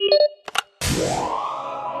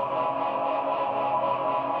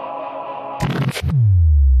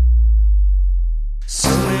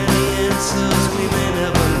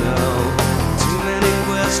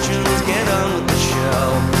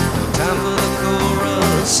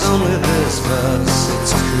It's only this bus,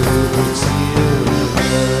 it's Kubrick's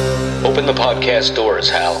universe. Open the podcast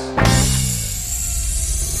doors, Hal.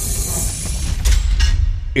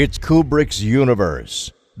 It's Kubrick's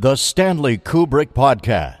Universe, the Stanley Kubrick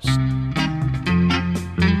Podcast.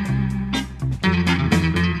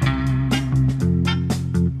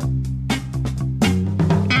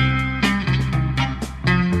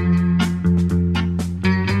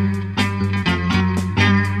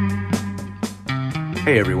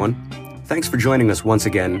 Hey everyone, thanks for joining us once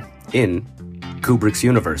again in Kubrick's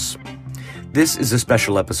Universe. This is a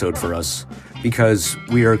special episode for us because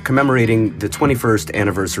we are commemorating the 21st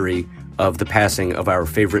anniversary of the passing of our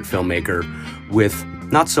favorite filmmaker with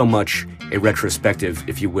not so much a retrospective,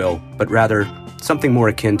 if you will, but rather something more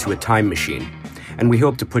akin to a time machine. And we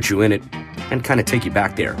hope to put you in it and kind of take you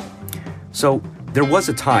back there. So, there was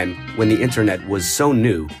a time when the internet was so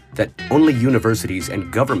new that only universities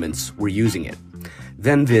and governments were using it.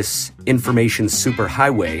 Then this information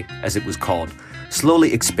superhighway, as it was called,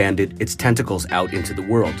 slowly expanded its tentacles out into the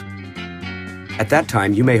world. At that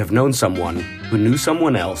time, you may have known someone who knew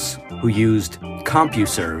someone else who used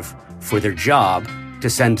CompuServe for their job to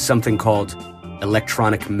send something called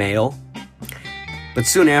electronic mail. But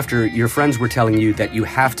soon after, your friends were telling you that you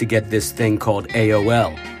have to get this thing called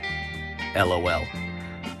AOL. LOL.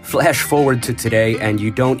 Flash forward to today and you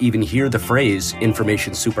don't even hear the phrase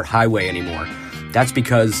information superhighway anymore. That's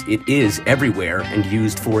because it is everywhere and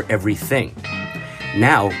used for everything.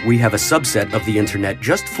 Now, we have a subset of the internet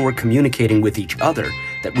just for communicating with each other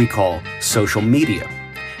that we call social media.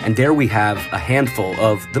 And there we have a handful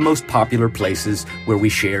of the most popular places where we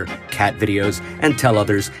share cat videos and tell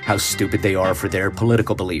others how stupid they are for their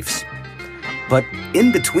political beliefs. But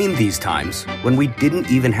in between these times, when we didn't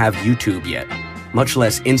even have YouTube yet, much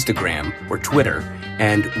less Instagram or Twitter,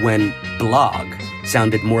 and when blog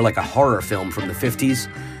sounded more like a horror film from the 50s,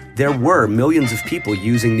 there were millions of people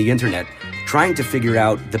using the internet trying to figure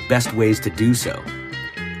out the best ways to do so.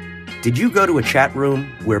 Did you go to a chat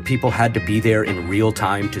room where people had to be there in real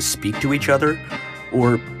time to speak to each other?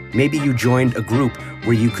 Or maybe you joined a group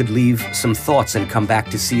where you could leave some thoughts and come back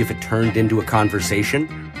to see if it turned into a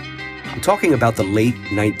conversation? I'm talking about the late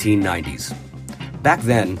 1990s. Back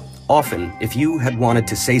then, often, if you had wanted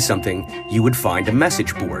to say something, you would find a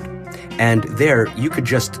message board. And there, you could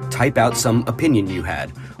just type out some opinion you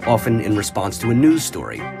had, often in response to a news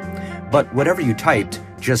story. But whatever you typed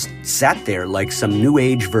just sat there like some new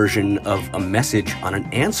age version of a message on an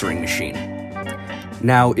answering machine.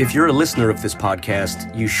 Now, if you're a listener of this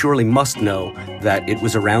podcast, you surely must know that it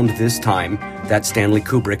was around this time that Stanley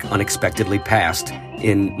Kubrick unexpectedly passed,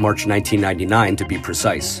 in March 1999 to be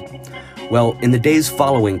precise. Well, in the days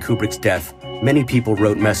following Kubrick's death, many people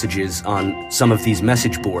wrote messages on some of these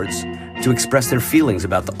message boards to express their feelings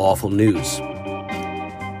about the awful news.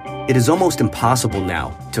 It is almost impossible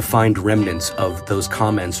now to find remnants of those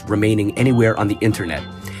comments remaining anywhere on the internet,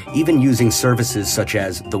 even using services such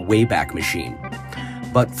as the Wayback Machine.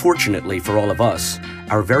 But fortunately for all of us,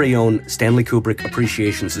 our very own Stanley Kubrick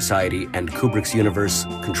Appreciation Society and Kubrick's Universe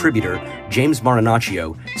contributor, James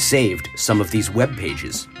Marinaccio, saved some of these web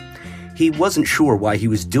pages. He wasn't sure why he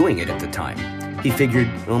was doing it at the time. He figured,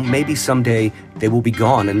 well, maybe someday they will be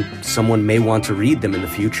gone and someone may want to read them in the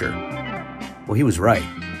future. Well, he was right.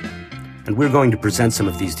 And we're going to present some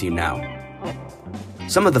of these to you now.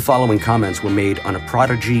 Some of the following comments were made on a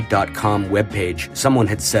Prodigy.com webpage someone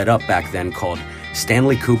had set up back then called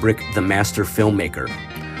Stanley Kubrick, the Master Filmmaker.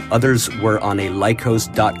 Others were on a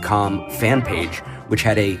Lycos.com fan page, which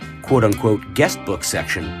had a quote-unquote guest book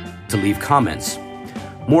section to leave comments.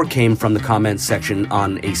 More came from the comments section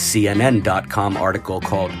on a CNN.com article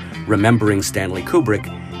called Remembering Stanley Kubrick,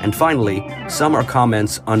 and finally, some are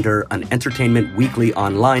comments under an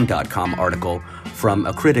EntertainmentWeeklyOnline.com article from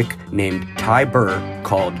a critic named Ty Burr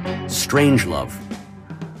called Strangelove.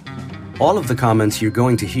 All of the comments you're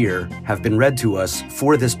going to hear have been read to us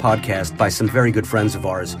for this podcast by some very good friends of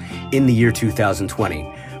ours in the year 2020,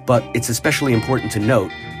 but it's especially important to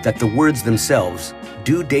note that the words themselves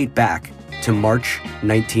do date back to March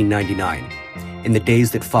 1999, in the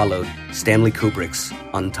days that followed Stanley Kubrick's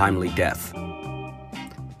untimely death.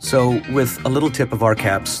 So, with a little tip of our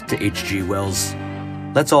caps to H.G. Wells,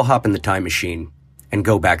 let's all hop in the time machine and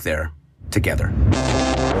go back there together.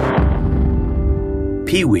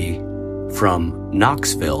 Pee-wee from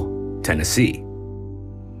Knoxville, Tennessee.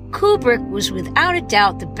 Kubrick was without a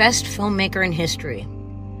doubt the best filmmaker in history.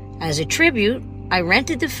 As a tribute, I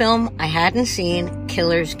rented the film I hadn't seen,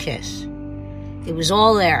 Killer's Kiss. It was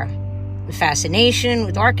all there. The fascination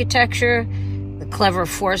with architecture, the clever,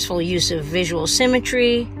 forceful use of visual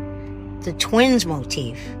symmetry, the twins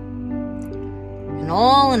motif. and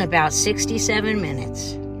all in about 67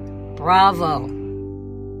 minutes. Bravo.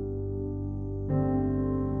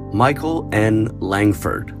 Michael N.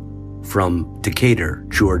 Langford from Decatur,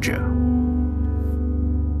 Georgia.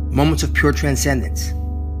 Moments of pure transcendence.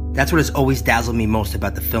 That's what has always dazzled me most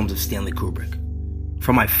about the films of Stanley Kubrick.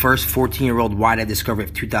 From my first 14-year-old wide-eyed discovery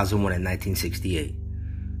of 2001 in 1968.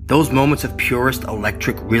 Those moments of purest,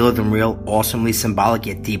 electric, realer-than-real, awesomely symbolic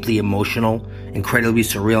yet deeply emotional, incredibly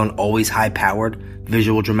surreal and always high-powered,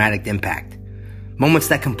 visual dramatic impact. Moments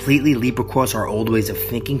that completely leap across our old ways of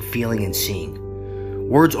thinking, feeling, and seeing.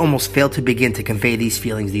 Words almost fail to begin to convey these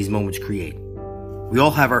feelings these moments create. We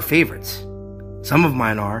all have our favorites. Some of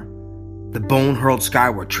mine are the bone hurled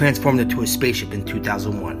skyward, transformed into a spaceship in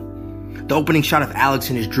 2001. The opening shot of Alex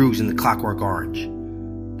and his droogs in The Clockwork Orange.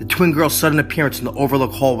 The twin girls' sudden appearance in the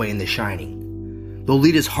Overlook hallway in The Shining.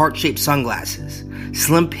 Lolita's heart-shaped sunglasses.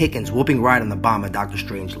 Slim Pickens whooping ride on the bomb of Dr.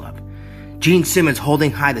 Strangelove. Gene Simmons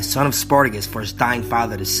holding high the son of Spartacus for his dying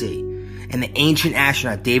father to see. And the ancient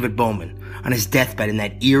astronaut David Bowman on his deathbed in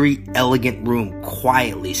that eerie, elegant room,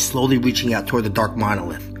 quietly, slowly reaching out toward the dark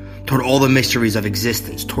monolith, toward all the mysteries of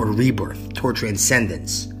existence, toward rebirth, toward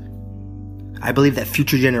transcendence. I believe that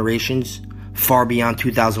future generations, far beyond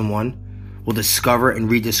 2001, will discover and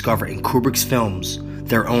rediscover in Kubrick's films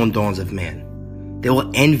their own dawns of man. They will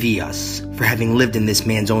envy us for having lived in this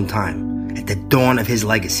man's own time, at the dawn of his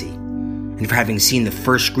legacy, and for having seen the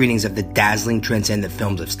first screenings of the dazzling, transcendent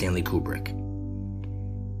films of Stanley Kubrick.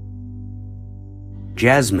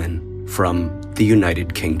 Jasmine from the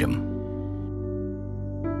United Kingdom.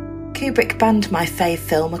 Kubrick banned my fave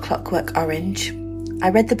film, A Clockwork Orange. I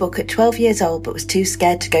read the book at 12 years old but was too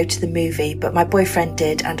scared to go to the movie, but my boyfriend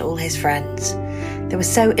did and all his friends. They were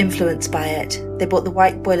so influenced by it. They bought the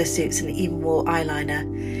white boiler suits and even wore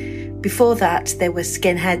eyeliner. Before that, there were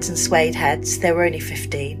skinheads and suede heads. They were only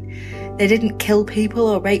 15. They didn't kill people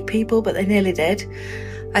or rape people, but they nearly did.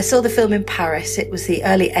 I saw the film in Paris. It was the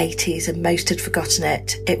early 80s and most had forgotten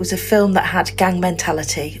it. It was a film that had gang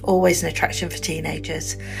mentality, always an attraction for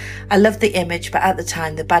teenagers. I loved the image, but at the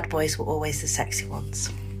time, the bad boys were always the sexy ones.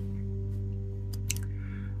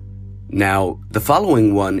 Now, the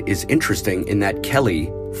following one is interesting in that Kelly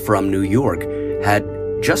from New York had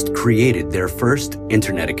just created their first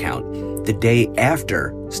internet account the day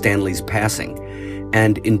after Stanley's passing,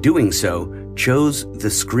 and in doing so, chose the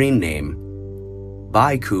screen name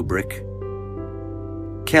by Kubrick,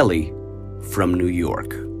 Kelly from New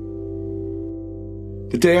York.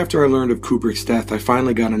 The day after I learned of Kubrick's death, I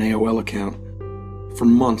finally got an AOL account. For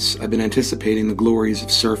months, I've been anticipating the glories of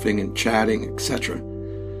surfing and chatting, etc.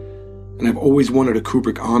 And I've always wanted a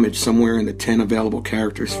Kubrick homage somewhere in the 10 available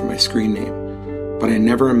characters for my screen name, but I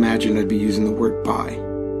never imagined I'd be using the word by.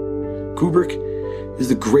 Kubrick is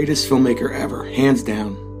the greatest filmmaker ever, hands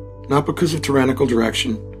down, not because of tyrannical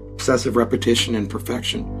direction, obsessive repetition and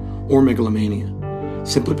perfection, or megalomania,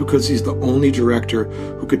 simply because he's the only director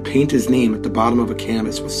who could paint his name at the bottom of a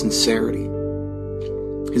canvas with sincerity.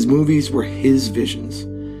 His movies were his visions,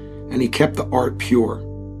 and he kept the art pure.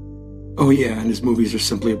 Oh yeah, and his movies are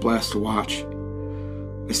simply a blast to watch.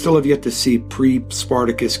 I still have yet to see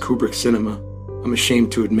pre-Spartacus Kubrick cinema, I'm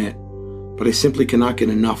ashamed to admit, but I simply cannot get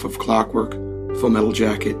enough of Clockwork, Full Metal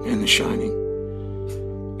Jacket, and The Shining.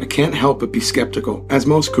 I can't help but be skeptical, as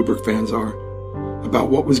most Kubrick fans are, about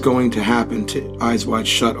what was going to happen to Eyes Wide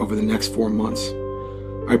Shut over the next 4 months.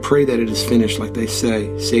 I pray that it is finished like they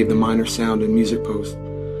say, save the minor sound and music post.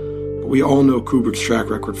 But we all know Kubrick's track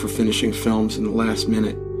record for finishing films in the last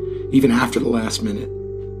minute, even after the last minute,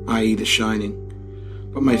 i.e. The Shining.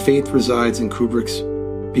 But my faith resides in Kubrick's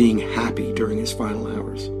being happy during his final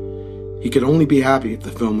hours. He could only be happy if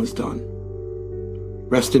the film was done.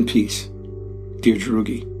 Rest in peace, dear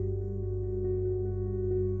Drugi.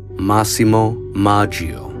 Massimo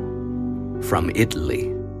Maggio from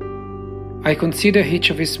Italy. I consider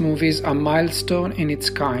each of his movies a milestone in its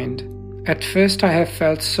kind. At first I have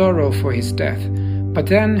felt sorrow for his death, but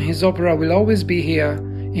then his opera will always be here,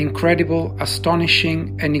 incredible,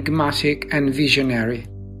 astonishing, enigmatic, and visionary.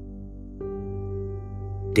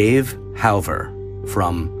 Dave Halver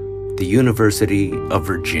from the University of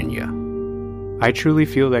Virginia. I truly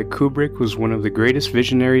feel that Kubrick was one of the greatest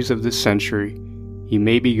visionaries of this century. He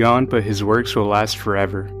may be gone, but his works will last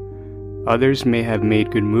forever. Others may have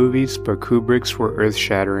made good movies, but Kubrick's were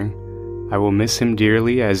earth-shattering. I will miss him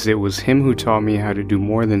dearly, as it was him who taught me how to do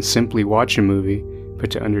more than simply watch a movie, but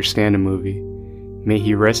to understand a movie. May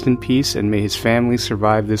he rest in peace, and may his family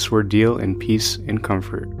survive this ordeal in peace and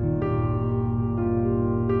comfort.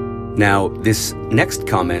 Now, this next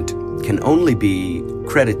comment can only be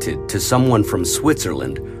credited to someone from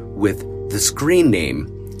Switzerland with the screen name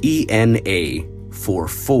ENA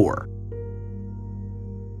 44.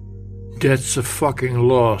 That's a fucking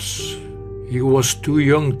loss. He was too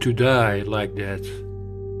young to die like that.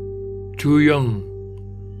 Too young.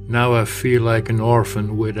 Now I feel like an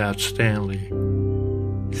orphan without Stanley.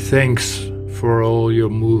 Thanks for all your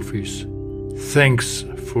movies. Thanks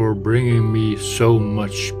for bringing me so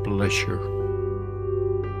much pleasure.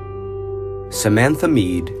 Samantha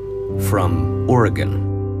Mead from Oregon.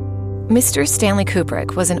 Mr. Stanley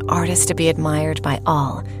Kubrick was an artist to be admired by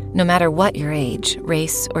all, no matter what your age,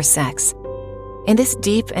 race, or sex. In this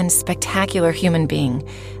deep and spectacular human being,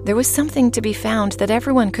 there was something to be found that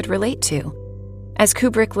everyone could relate to. As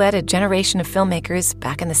Kubrick led a generation of filmmakers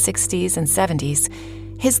back in the 60s and 70s,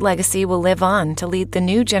 his legacy will live on to lead the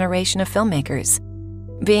new generation of filmmakers.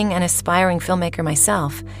 Being an aspiring filmmaker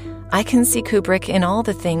myself, I can see Kubrick in all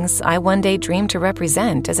the things I one day dreamed to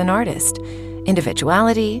represent as an artist: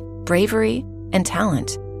 individuality, bravery, and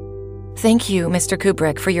talent. Thank you, Mr.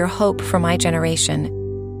 Kubrick, for your hope for my generation,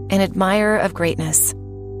 an admirer of greatness.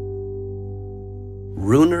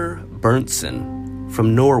 Runar Berntsen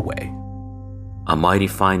from Norway. A mighty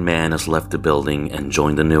fine man has left the building and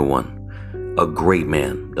joined a new one. A great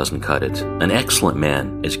man doesn't cut it. An excellent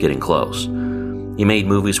man is getting close. He made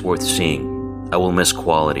movies worth seeing. I will miss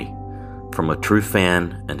quality. From a true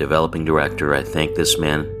fan and developing director, I thank this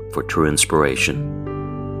man for true inspiration.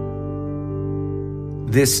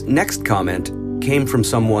 This next comment came from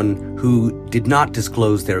someone who did not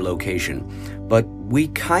disclose their location, but we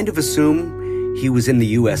kind of assume he was in the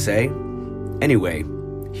USA. Anyway,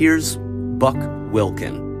 here's Buck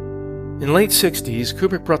Wilkin. In late 60s,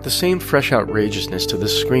 Kubrick brought the same fresh outrageousness to the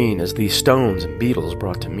screen as the Stones and Beatles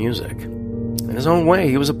brought to music. In his own way,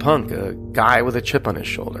 he was a punk, a guy with a chip on his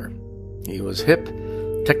shoulder. He was hip,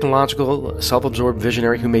 technological, a self-absorbed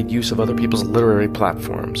visionary who made use of other people's literary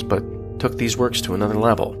platforms, but took these works to another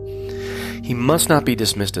level. He must not be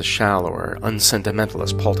dismissed as shallow or unsentimental,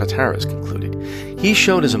 as Paul Tataris concluded. He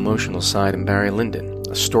showed his emotional side in Barry Lyndon,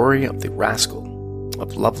 a story of the rascal,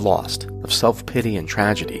 of love lost, of self-pity and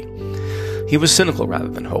tragedy. He was cynical rather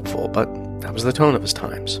than hopeful, but that was the tone of his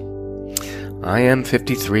times. I am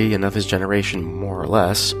 53 and of his generation, more or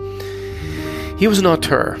less. He was an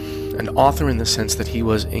auteur, an author in the sense that he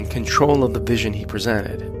was in control of the vision he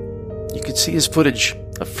presented. You could see his footage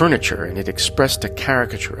of furniture, and it expressed a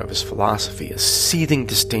caricature of his philosophy, a seething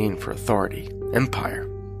disdain for authority, empire,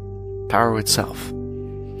 power itself.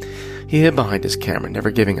 He hid behind his camera,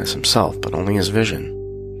 never giving us himself, but only his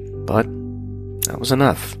vision. But that was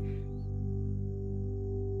enough.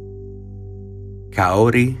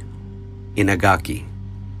 Kaori Inagaki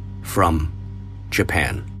from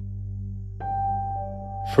Japan.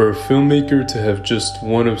 For a filmmaker to have just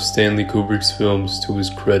one of Stanley Kubrick's films to his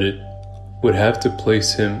credit would have to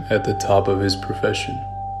place him at the top of his profession.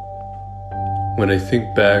 When I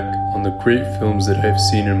think back on the great films that I've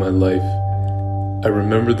seen in my life, I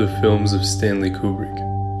remember the films of Stanley Kubrick.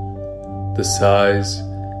 The size,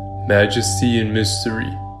 majesty, and mystery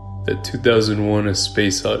that 2001: A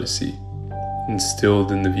Space Odyssey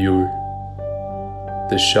instilled in the viewer.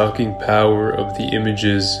 The shocking power of the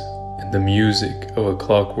images and the music of A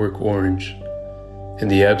Clockwork Orange, and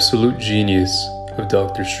the absolute genius of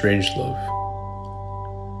Dr. Strangelove.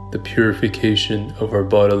 The purification of our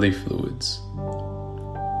bodily fluids.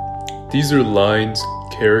 These are lines,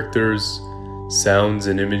 characters, sounds,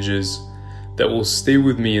 and images that will stay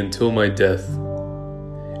with me until my death.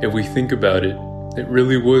 If we think about it, it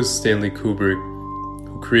really was Stanley Kubrick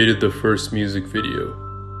who created the first music video.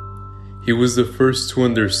 He was the first to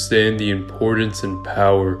understand the importance and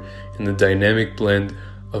power in the dynamic blend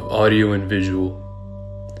of audio and visual,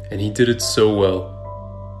 and he did it so well.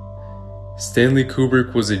 Stanley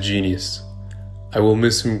Kubrick was a genius. I will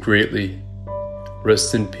miss him greatly.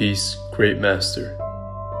 Rest in peace, great master.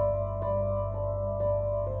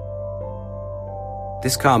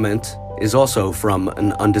 This comment is also from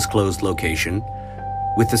an undisclosed location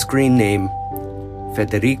with the screen name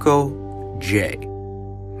Federico J.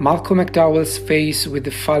 Malcolm McDowell's face with the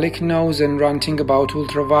phallic nose and ranting about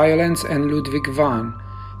ultraviolence, and Ludwig van.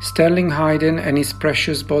 Sterling Hayden and his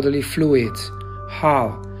precious bodily fluids.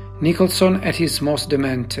 Hal. Nicholson at his most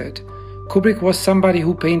demented. Kubrick was somebody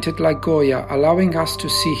who painted like Goya, allowing us to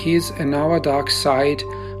see his and our dark side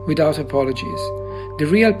without apologies. The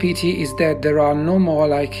real pity is that there are no more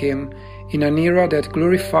like him in an era that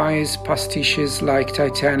glorifies pastiches like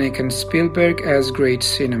Titanic and Spielberg as great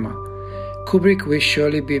cinema. Kubrick will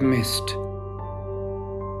surely be missed.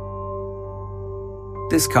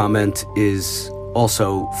 This comment is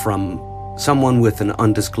also from someone with an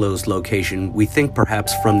undisclosed location, we think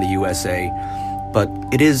perhaps from the USA, but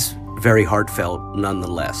it is very heartfelt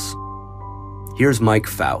nonetheless. Here's Mike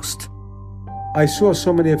Faust. I saw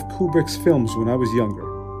so many of Kubrick's films when I was younger.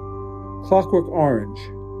 Clockwork Orange,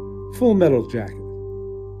 Full Metal Jacket,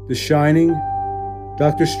 The Shining,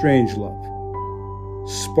 Dr. Strangelove,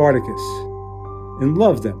 Spartacus, and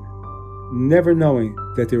loved them, never knowing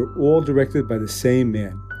that they were all directed by the same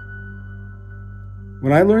man.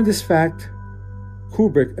 When I learned this fact,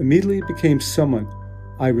 Kubrick immediately became someone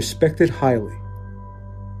I respected highly.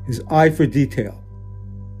 His eye for detail,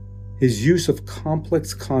 his use of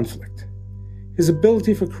complex conflict, his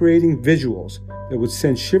ability for creating visuals that would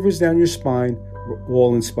send shivers down your spine were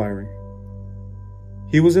all inspiring.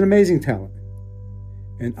 He was an amazing talent,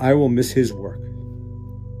 and I will miss his work.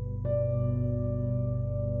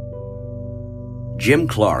 Jim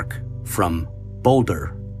Clark from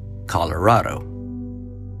Boulder, Colorado.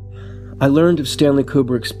 I learned of Stanley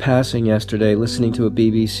Kubrick's passing yesterday listening to a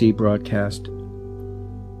BBC broadcast.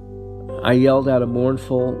 I yelled out a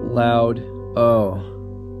mournful, loud, "Oh."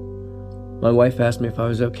 My wife asked me if I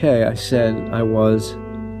was okay. I said I was,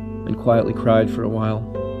 and quietly cried for a while.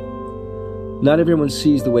 Not everyone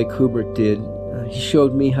sees the way Kubrick did. He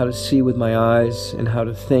showed me how to see with my eyes and how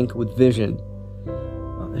to think with vision.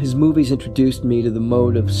 His movies introduced me to the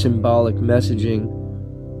mode of symbolic messaging.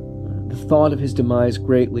 The thought of his demise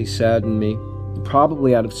greatly saddened me,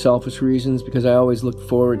 probably out of selfish reasons because I always looked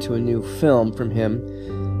forward to a new film from him,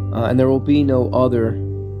 and there will be no other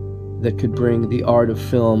that could bring the art of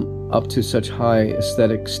film up to such high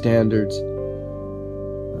aesthetic standards.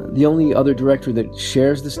 The only other director that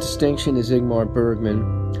shares this distinction is Ingmar Bergman,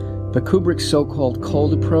 but Kubrick's so-called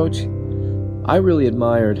cold approach, I really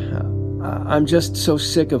admired. I'm just so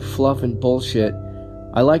sick of fluff and bullshit.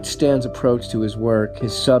 I liked Stan's approach to his work,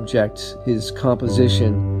 his subjects, his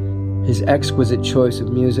composition, his exquisite choice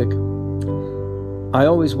of music. I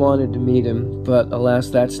always wanted to meet him, but alas,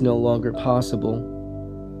 that's no longer possible.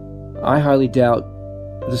 I highly doubt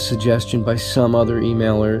the suggestion by some other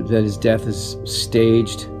emailer that his death is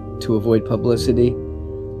staged to avoid publicity.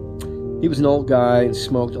 He was an old guy and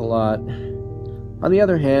smoked a lot. On the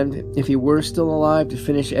other hand, if he were still alive to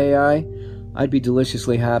finish AI, I'd be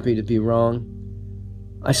deliciously happy to be wrong.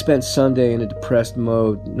 I spent Sunday in a depressed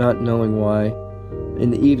mode, not knowing why.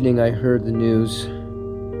 In the evening, I heard the news.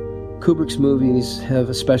 Kubrick's movies have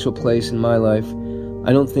a special place in my life.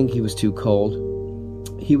 I don't think he was too cold.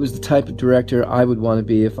 He was the type of director I would want to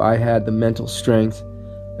be if I had the mental strength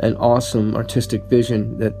and awesome artistic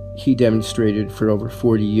vision that he demonstrated for over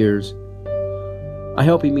 40 years. I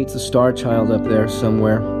hope he meets the star child up there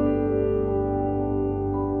somewhere.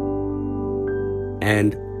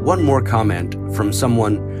 And one more comment from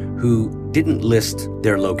someone who didn't list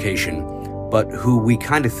their location, but who we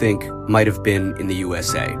kind of think might have been in the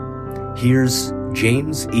USA. Here's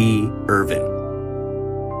James E. Irvin.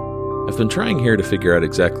 I've been trying here to figure out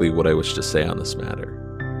exactly what I wish to say on this matter.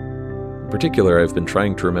 In particular, I've been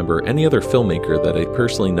trying to remember any other filmmaker that I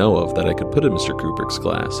personally know of that I could put in Mr. Kubrick's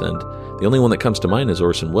class, and the only one that comes to mind is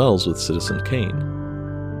Orson Welles with Citizen Kane.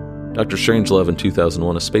 Dr. Strangelove and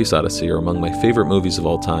 2001: A Space Odyssey are among my favorite movies of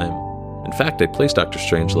all time. In fact, I'd place Dr.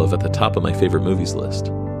 Strangelove at the top of my favorite movies list.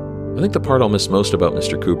 I think the part I'll miss most about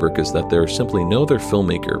Mr. Kubrick is that there is simply no other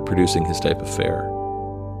filmmaker producing his type of fare.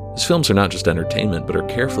 His films are not just entertainment, but are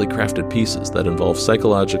carefully crafted pieces that involve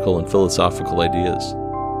psychological and philosophical ideas.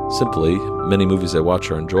 Simply, many movies I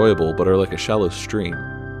watch are enjoyable, but are like a shallow stream.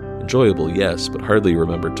 Enjoyable, yes, but hardly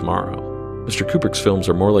remembered tomorrow. Mr. Kubrick's films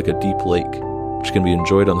are more like a deep lake, which can be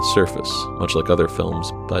enjoyed on the surface, much like other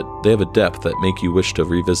films, but they have a depth that make you wish to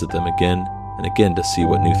revisit them again and again to see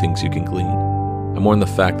what new things you can glean. I mourn the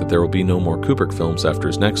fact that there will be no more Kubrick films after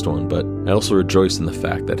his next one, but I also rejoice in the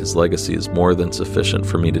fact that his legacy is more than sufficient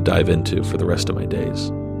for me to dive into for the rest of my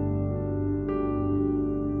days.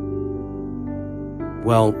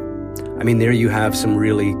 Well, I mean, there you have some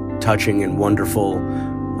really touching and wonderful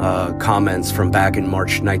comments from back in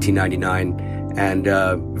March 1999, and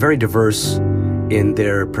very diverse in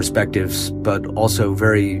their perspectives, but also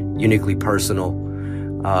very uniquely personal,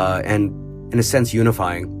 and in a sense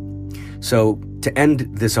unifying. So to end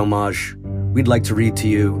this homage, we'd like to read to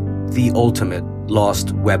you the ultimate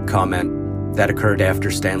lost web comment that occurred after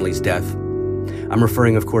Stanley's death. I'm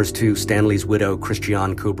referring, of course, to Stanley's widow,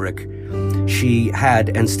 Christiane Kubrick. She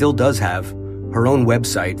had, and still does have, her own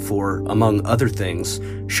website for, among other things,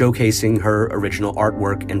 showcasing her original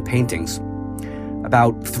artwork and paintings.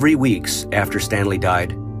 About 3 weeks after Stanley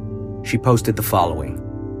died, she posted the following.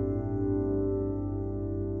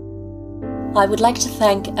 I would like to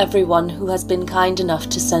thank everyone who has been kind enough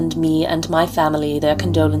to send me and my family their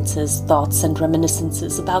condolences, thoughts, and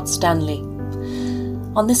reminiscences about Stanley.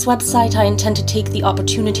 On this website, I intend to take the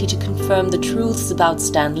opportunity to confirm the truths about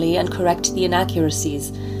Stanley and correct the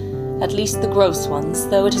inaccuracies, at least the gross ones,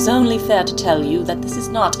 though it is only fair to tell you that this is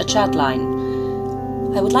not a chat line.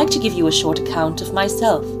 I would like to give you a short account of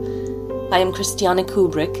myself. I am Christiane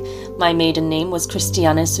Kubrick. My maiden name was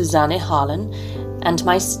Christiane Susanne Harlan, and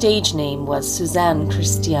my stage name was Suzanne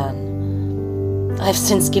Christiane. I've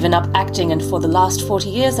since given up acting, and for the last 40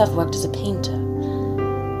 years I've worked as a painter.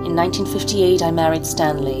 In 1958, I married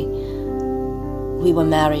Stanley. We were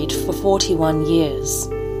married for 41 years.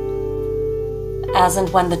 As and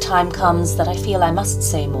when the time comes that I feel I must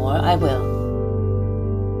say more, I will.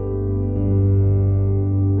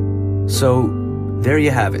 So, there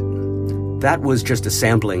you have it. That was just a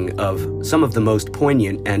sampling of some of the most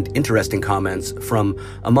poignant and interesting comments from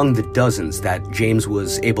among the dozens that James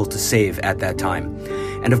was able to save at that time.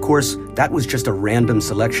 And of course, that was just a random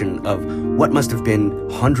selection of what must have been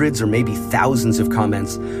hundreds or maybe thousands of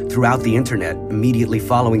comments throughout the internet immediately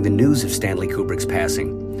following the news of Stanley Kubrick's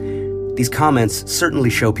passing. These comments certainly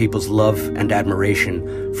show people's love and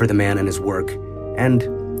admiration for the man and his work,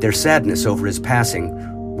 and their sadness over his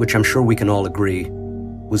passing, which I'm sure we can all agree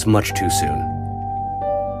was much too soon.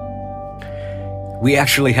 We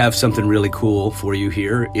actually have something really cool for you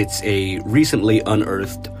here. It's a recently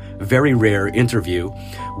unearthed, very rare interview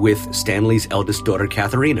with Stanley's eldest daughter,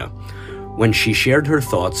 Katharina, when she shared her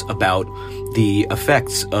thoughts about the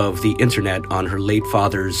effects of the internet on her late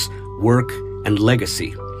father's work and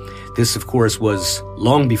legacy. This, of course, was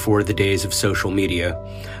long before the days of social media.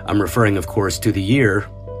 I'm referring, of course, to the year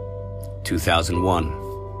 2001.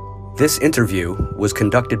 This interview was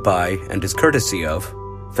conducted by and is courtesy of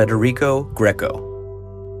Federico Greco.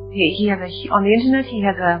 He has on the internet, he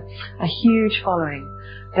has a huge following.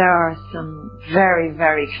 There are some very,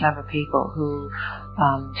 very clever people who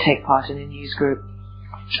take part in the news group.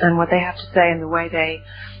 And what they have to say and the way they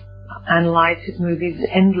analyze his movies is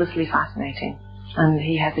endlessly fascinating. And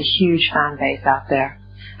he has a huge fan base out there.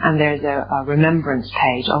 And there's a remembrance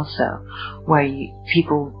page also, where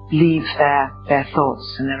people leave their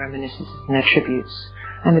thoughts and their reminiscences and their tributes.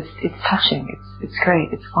 And it's touching, it's great,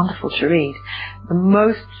 it's wonderful to read. The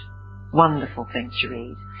most wonderful thing to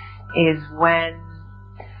read is when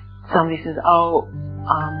somebody says,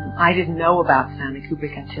 I didn't know about Stanley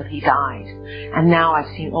Kubrick until he died, and now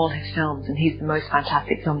I've seen all his films, and he's the most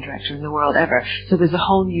fantastic film director in the world ever. So there's a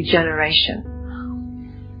whole new generation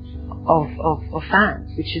of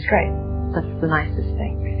fans, which is great. That's the nicest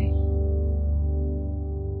thing, really.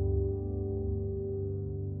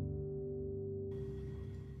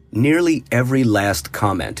 Nearly every last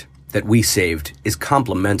comment that we saved is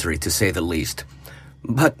complimentary, to say the least.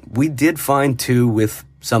 But we did find two with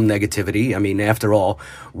some negativity. I mean, after all,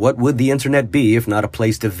 what would the internet be if not a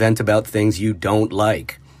place to vent about things you don't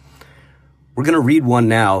like? We're going to read one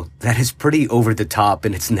now that is pretty over the top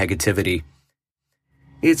in its negativity.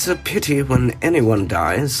 It's a pity when anyone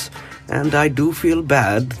dies, and I do feel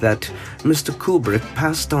bad that Mr. Kubrick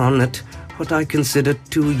passed on at what I consider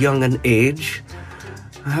too young an age.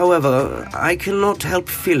 However, I cannot help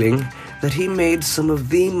feeling that he made some of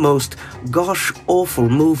the most gosh-awful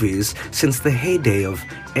movies since the heyday of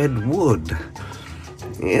Ed Wood.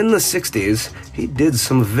 In the 60s, he did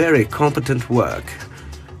some very competent work.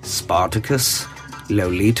 Spartacus,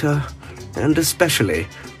 Lolita, and especially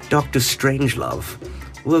Dr. Strangelove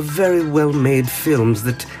were very well-made films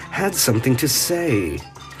that had something to say.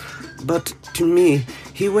 But to me,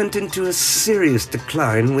 he went into a serious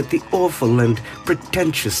decline with the awful and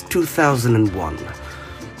pretentious 2001.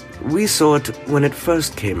 We saw it when it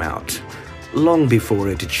first came out, long before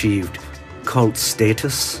it achieved cult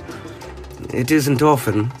status. It isn't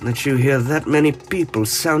often that you hear that many people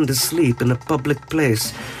sound asleep in a public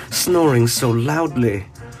place, snoring so loudly.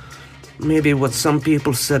 Maybe what some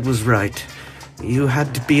people said was right. You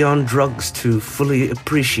had to be on drugs to fully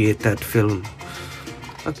appreciate that film.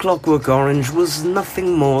 A Clockwork Orange was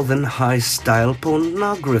nothing more than high-style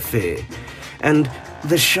pornography, and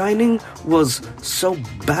The Shining was so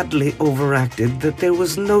badly overacted that there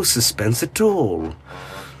was no suspense at all.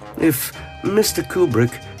 If Mr.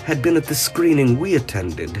 Kubrick had been at the screening we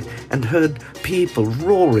attended and heard people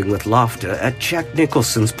roaring with laughter at Jack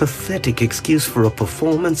Nicholson's pathetic excuse for a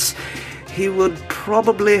performance, he would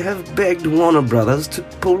probably have begged Warner Brothers to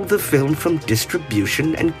pull the film from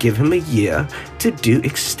distribution and give him a year to do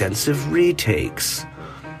extensive retakes.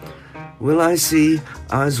 Will I see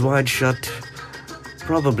Eyes Wide Shut?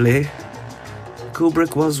 Probably.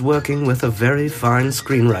 Kubrick was working with a very fine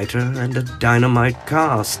screenwriter and a dynamite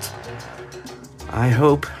cast. I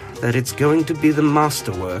hope that it's going to be the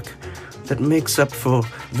masterwork that makes up for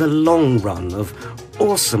the long run of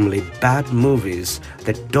awesomely bad movies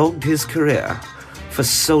that dogged his career for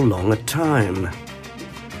so long a time.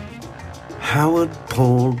 Howard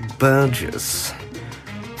Paul Burgess,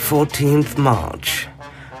 14th March,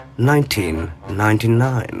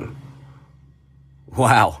 1999.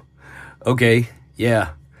 Wow. Okay, yeah.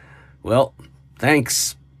 Well,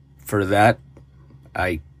 thanks for that,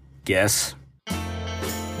 I guess.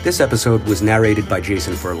 This episode was narrated by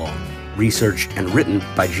Jason Furlong, researched and written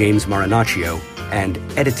by James Marinaccio, and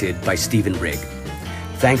edited by Stephen Rigg.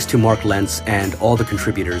 Thanks to Mark Lentz and all the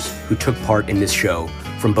contributors who took part in this show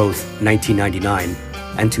from both 1999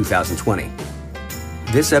 and 2020.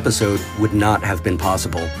 This episode would not have been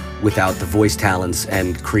possible without the voice talents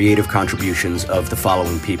and creative contributions of the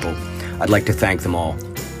following people. I'd like to thank them all.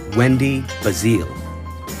 Wendy Bazile,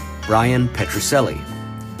 Brian Petrucelli,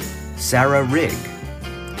 Sarah Rigg,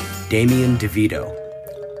 Damian DeVito,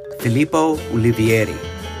 Filippo Olivieri,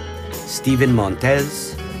 Stephen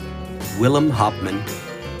Montez, Willem Hopman,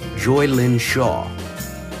 Joy Lynn Shaw,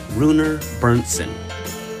 Runer Berntsen,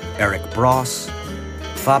 Eric Bross,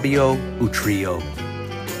 Fabio Utrillo,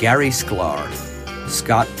 Gary Sklar,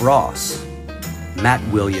 Scott Bross, Matt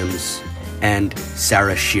Williams, and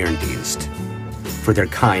Sarah Sheerndienst for their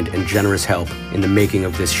kind and generous help in the making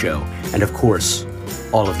of this show, and of course,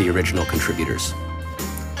 all of the original contributors.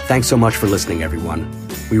 Thanks so much for listening, everyone.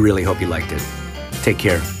 We really hope you liked it. Take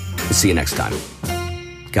care. We'll see you next time.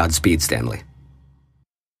 Godspeed, Stanley.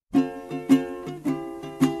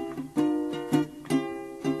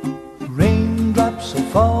 Raindrops are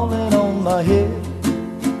falling on my head,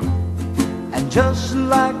 and just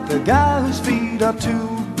like the guy whose feet are too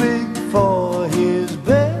big for his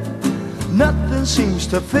bed, nothing seems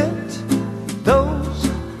to fit. Those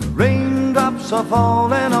raindrops are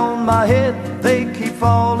falling on my head, they keep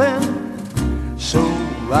falling. So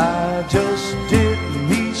I just did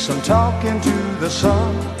me some talking to the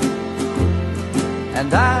sun,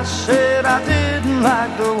 and I said I didn't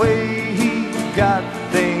like the way he got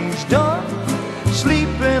things done,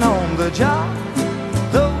 sleeping on the job.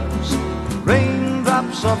 Those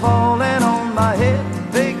raindrops are falling on my head,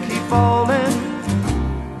 they keep falling.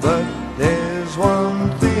 But there's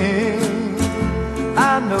one thing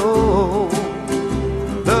I know,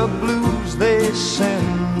 the blues they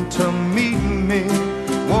send to meet me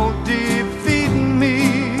won't defeat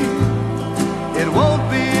me. It won't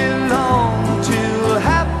be long till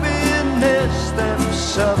happiness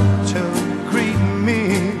steps up to greet me.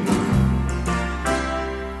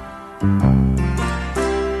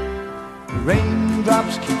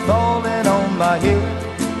 Raindrops keep falling on my head,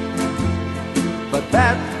 but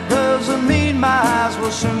that doesn't mean my eyes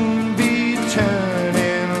will soon be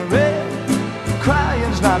turning red.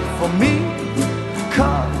 Crying's not for me,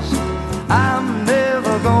 'cause I'm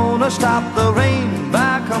never gonna stop the rain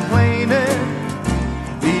by complaining,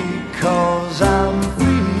 because I'm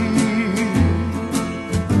free.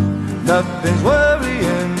 Nothing's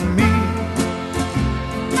worrying me.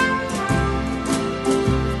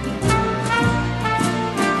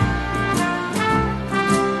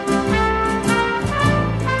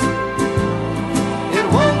 It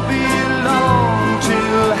won't be long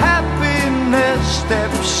till happiness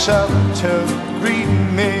steps up to greet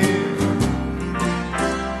me.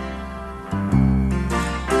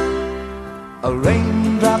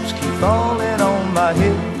 Raindrops keep falling on my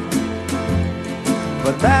head,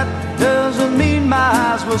 but that doesn't mean my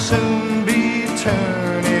eyes will soon be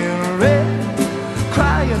turning red.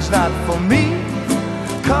 Crying's not for me,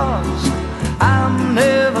 'cause I'm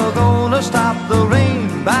never gonna stop the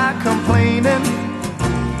rain by complaining,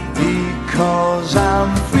 because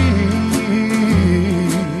I'm free.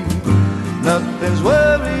 Nothing's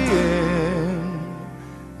worrying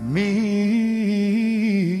me.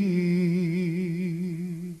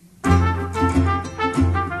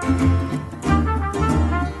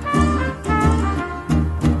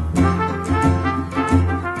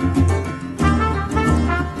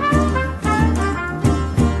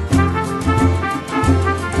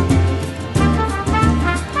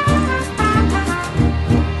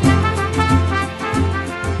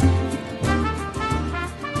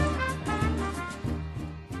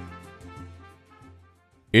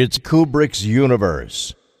 It's Kubrick's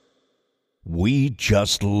universe. We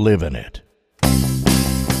just live in it.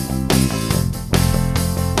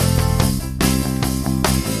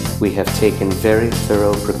 We have taken very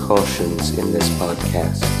thorough precautions in this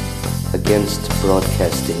podcast against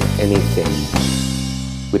broadcasting anything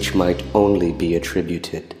which might only be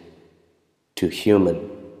attributed to human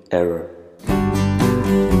error.